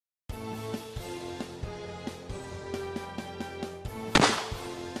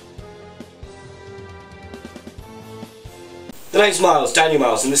The name's Miles, Daniel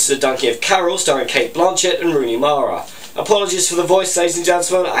Miles, and this is a donkey of Carol starring Cate Blanchett and Rooney Mara. Apologies for the voice, ladies and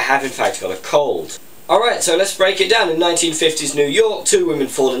gentlemen, I have in fact got a cold. Alright, so let's break it down. In 1950s New York, two women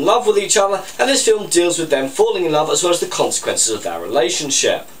fall in love with each other, and this film deals with them falling in love as well as the consequences of their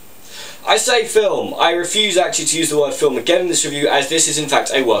relationship. I say film. I refuse actually to use the word film again in this review, as this is in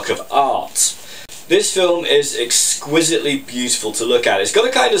fact a work of art. This film is exquisitely beautiful to look at. It's got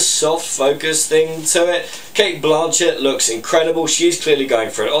a kind of soft focus thing to it. Cate Blanchett looks incredible. She's clearly going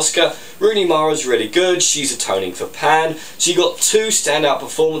for an Oscar. Rooney Mara's really good. She's atoning for Pan. She got two standout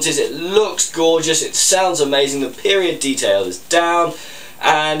performances. It looks gorgeous. It sounds amazing. The period detail is down.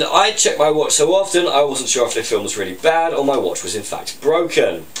 And I check my watch so often, I wasn't sure if the film was really bad or my watch was in fact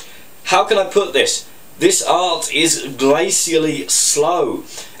broken. How can I put this? This art is glacially slow.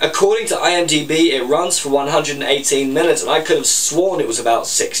 According to IMDb, it runs for 118 minutes, and I could have sworn it was about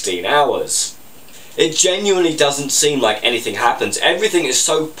 16 hours. It genuinely doesn't seem like anything happens. Everything is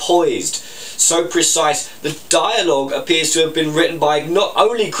so poised, so precise. The dialogue appears to have been written by not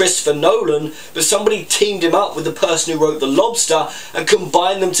only Christopher Nolan, but somebody teamed him up with the person who wrote The Lobster and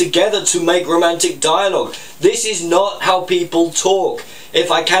combined them together to make romantic dialogue. This is not how people talk. If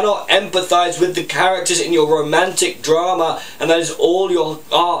I cannot empathise with the characters in your romantic drama, and that is all your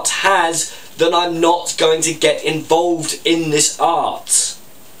art has, then I'm not going to get involved in this art.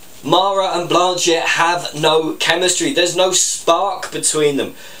 Mara and Blanchett have no chemistry. There's no spark between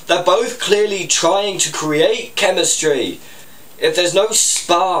them. They're both clearly trying to create chemistry. If there's no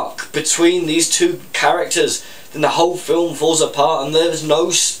spark between these two characters, then the whole film falls apart and there's no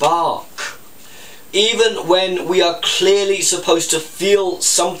spark. Even when we are clearly supposed to feel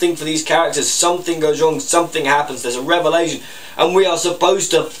something for these characters, something goes wrong, something happens, there's a revelation, and we are supposed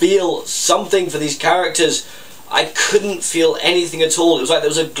to feel something for these characters, I couldn't feel anything at all. It was like there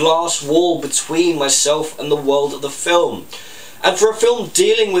was a glass wall between myself and the world of the film. And for a film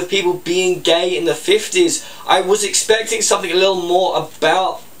dealing with people being gay in the 50s, I was expecting something a little more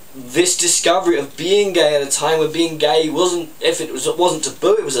about this discovery of being gay at a time where being gay wasn't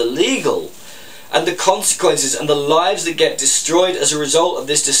taboo, it was illegal. And the consequences and the lives that get destroyed as a result of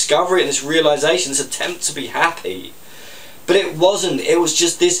this discovery and this realisation, this attempt to be happy. But it wasn't. It was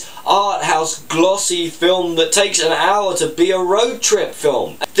just this art house glossy film that takes an hour to be a road trip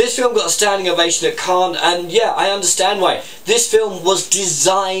film. This film got a standing ovation at Cannes, and yeah, I understand why. This film was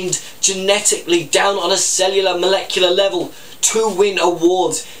designed genetically down on a cellular molecular level to win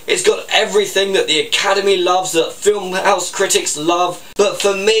awards. It's got everything that the Academy loves, that film house critics love. But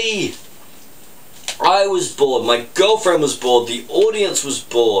for me, I was bored, my girlfriend was bored, the audience was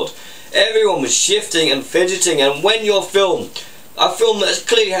bored, everyone was shifting and fidgeting, and when your film, a film that has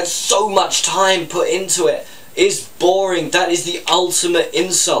clearly had so much time put into it, is boring, that is the ultimate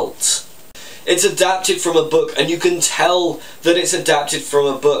insult. It's adapted from a book, and you can tell that it's adapted from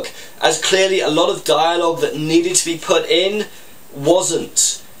a book, as clearly a lot of dialogue that needed to be put in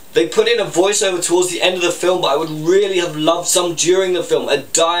wasn't. They put in a voiceover towards the end of the film, but I would really have loved some during the film. A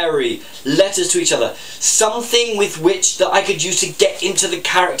diary, letters to each other, something with which that I could use to get into the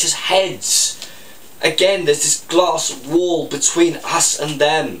characters' heads. Again, there's this glass wall between us and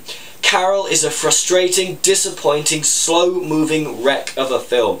them. Carol is a frustrating, disappointing, slow-moving wreck of a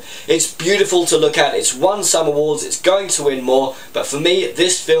film. It's beautiful to look at, it's won some awards, it's going to win more, but for me,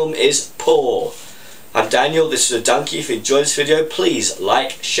 this film is poor. I'm Daniel, this is A Donkey. If you enjoyed this video, please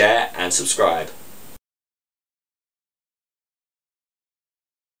like, share and subscribe.